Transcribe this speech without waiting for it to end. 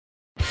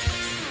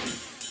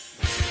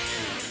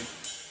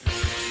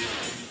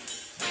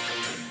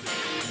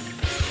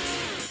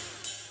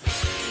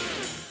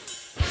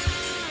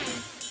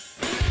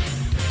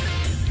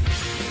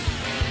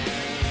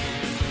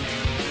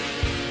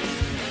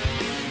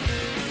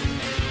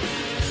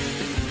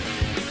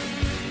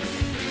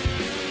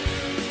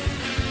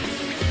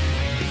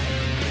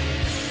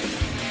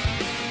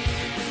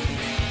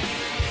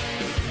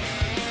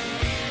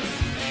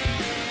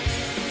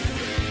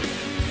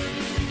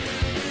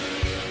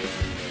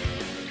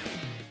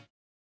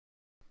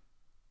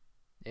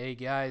Hey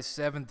guys,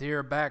 7th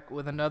here, back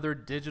with another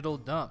digital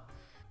dump.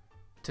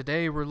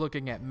 Today we're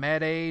looking at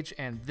MedAge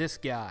and this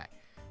guy.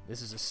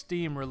 This is a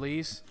Steam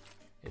release.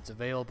 It's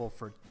available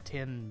for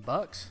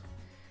 $10,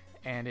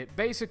 and it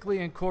basically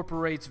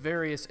incorporates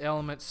various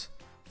elements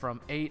from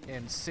 8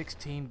 and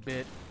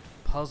 16-bit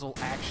puzzle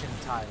action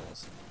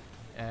titles.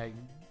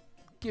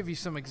 Give you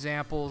some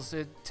examples.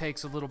 It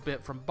takes a little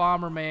bit from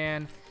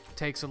Bomberman,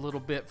 takes a little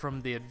bit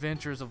from the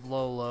Adventures of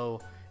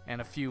Lolo, and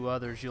a few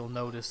others you'll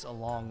notice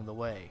along the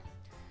way.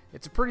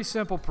 It's a pretty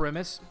simple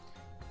premise.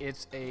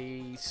 It's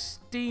a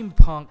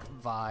steampunk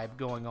vibe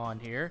going on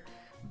here.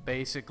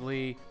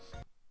 Basically,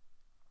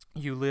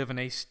 you live in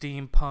a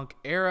steampunk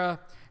era,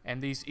 and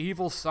these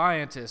evil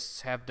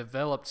scientists have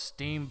developed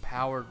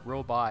steam-powered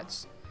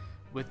robots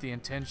with the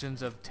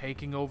intentions of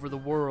taking over the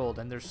world,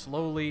 and they're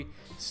slowly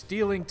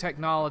stealing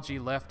technology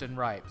left and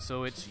right.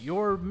 So it's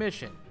your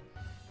mission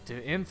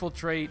to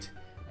infiltrate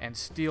and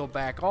steal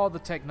back all the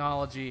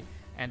technology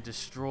and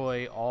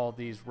destroy all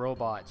these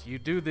robots. You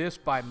do this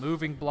by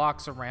moving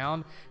blocks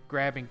around,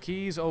 grabbing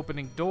keys,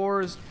 opening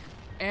doors,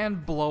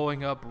 and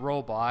blowing up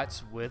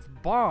robots with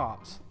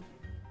bombs.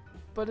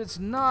 But it's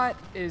not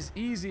as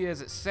easy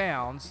as it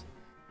sounds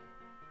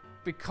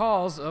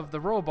because of the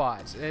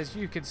robots. As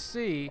you can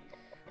see,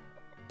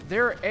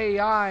 their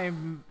AI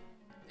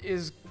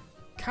is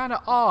kind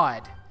of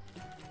odd.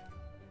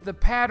 The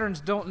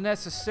patterns don't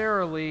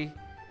necessarily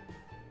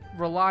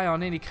rely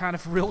on any kind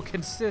of real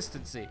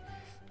consistency,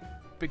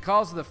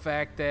 because of the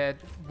fact that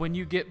when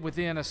you get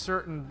within a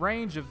certain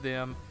range of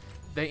them,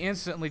 they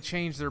instantly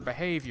change their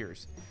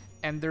behaviors.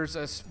 And there's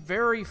a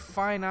very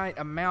finite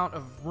amount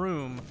of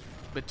room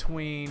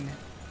between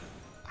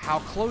how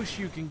close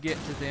you can get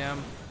to them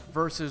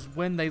versus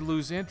when they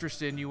lose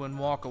interest in you and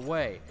walk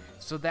away.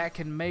 So that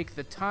can make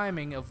the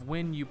timing of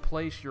when you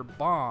place your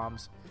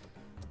bombs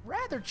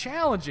rather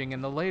challenging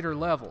in the later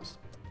levels.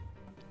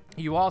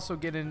 You also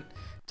get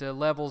into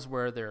levels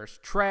where there's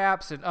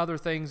traps and other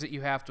things that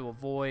you have to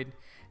avoid,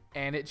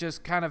 and it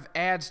just kind of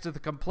adds to the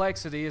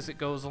complexity as it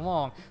goes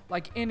along,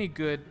 like any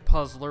good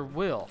puzzler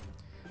will.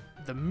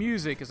 The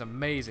music is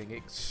amazing.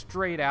 It's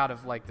straight out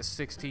of like the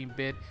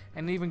 16-bit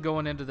and even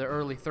going into the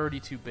early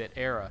 32-bit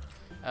era.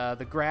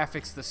 The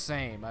graphics the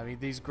same. I mean,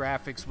 these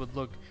graphics would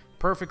look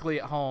perfectly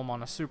at home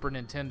on a Super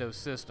Nintendo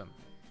system.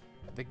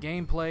 The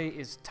gameplay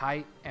is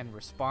tight and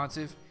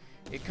responsive.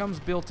 It comes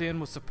built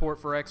in with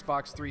support for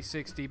Xbox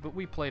 360, but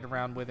we played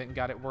around with it and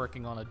got it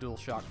working on a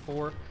DualShock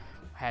 4.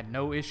 Had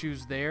no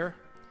issues there.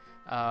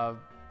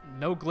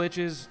 No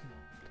glitches,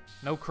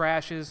 no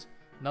crashes,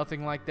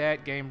 nothing like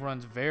that. Game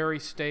runs very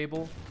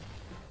stable,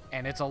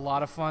 and it's a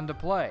lot of fun to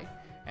play.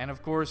 And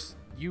of course,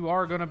 you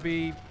are going to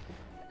be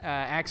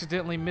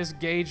accidentally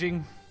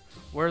misgauging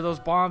where those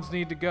bombs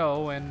need to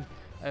go, and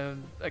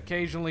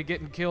occasionally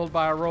getting killed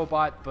by a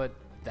robot, but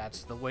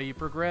that's the way you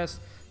progress.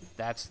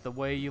 That's the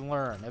way you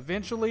learn.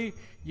 Eventually,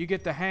 you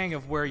get the hang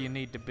of where you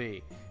need to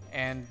be,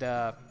 and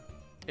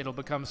it'll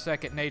become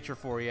second nature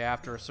for you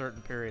after a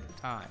certain period of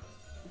time.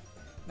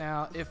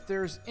 Now, if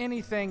there's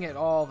anything at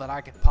all that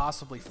I could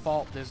possibly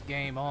fault this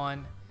game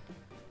on,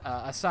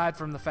 aside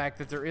from the fact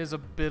that there is a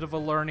bit of a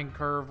learning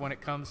curve when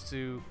it comes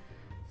to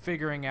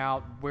figuring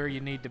out where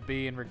you need to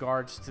be in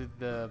regards to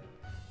the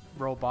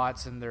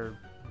robots and their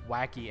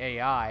wacky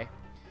AI,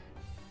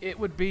 it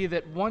would be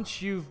that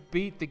once you've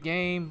beat the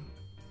game,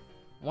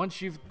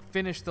 once you've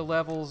finished the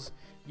levels,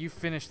 you've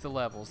finished the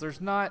levels. There's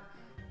not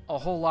a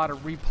whole lot of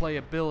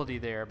replayability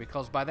there,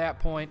 because by that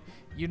point,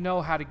 you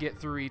know how to get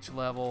through each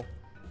level.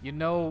 You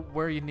know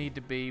where you need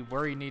to be,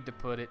 where you need to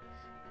put it,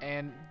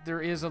 and there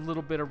is a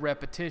little bit of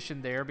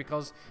repetition there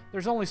because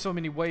there's only so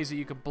many ways that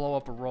you can blow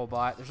up a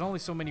robot. There's only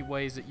so many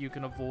ways that you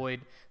can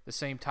avoid the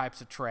same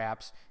types of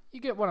traps. You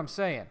get what I'm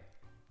saying.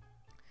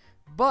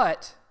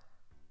 But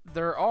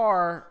there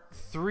are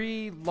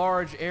 3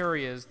 large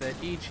areas that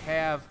each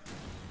have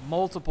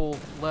multiple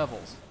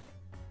levels.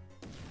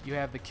 You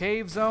have the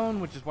cave zone,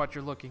 which is what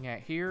you're looking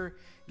at here.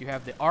 You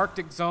have the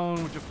Arctic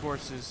zone, which of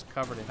course is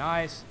covered in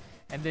ice.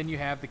 And then you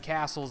have the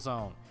castle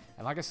zone.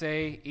 And like I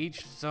say,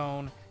 each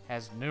zone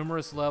has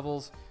numerous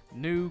levels,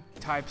 new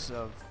types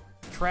of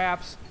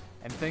traps,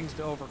 and things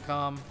to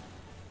overcome.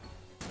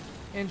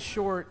 In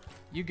short,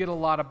 you get a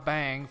lot of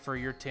bang for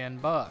your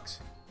 $10.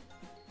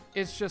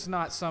 It's just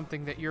not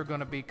something that you're going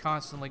to be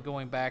constantly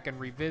going back and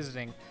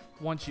revisiting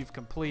once you've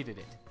completed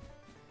it.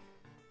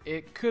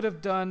 It could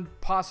have done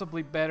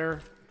possibly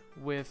better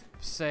with,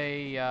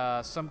 say,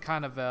 some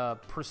kind of a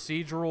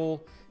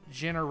procedural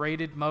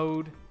generated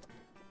mode.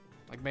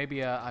 Like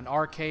maybe an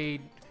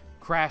arcade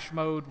crash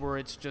mode where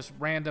it's just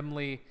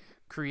randomly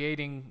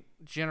creating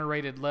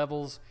generated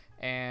levels,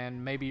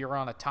 and maybe you're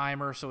on a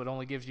timer so it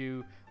only gives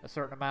you a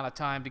certain amount of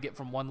time to get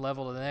from one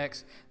level to the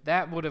next.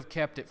 That would have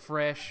kept it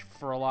fresh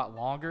for a lot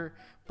longer.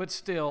 But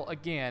still,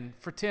 again,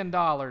 for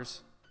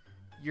 $10,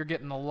 you're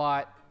getting a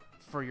lot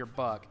for your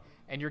buck,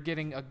 and you're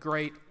getting a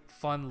great,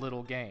 fun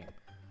little game.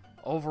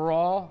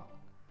 Overall,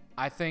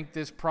 I think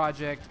this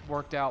project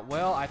worked out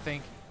well. I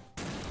think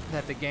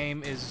that the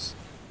game is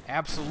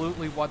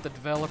absolutely what the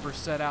developers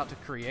set out to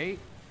create.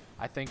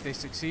 I think they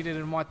succeeded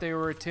in what they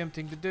were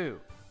attempting to do.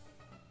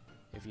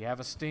 If you have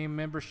a Steam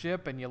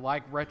membership and you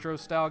like retro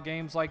style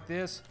games like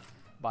this,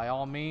 by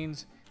all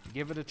means,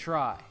 give it a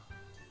try.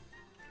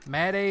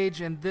 Mad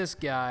Age and this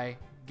guy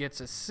gets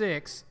a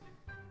 6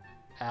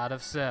 out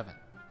of 7.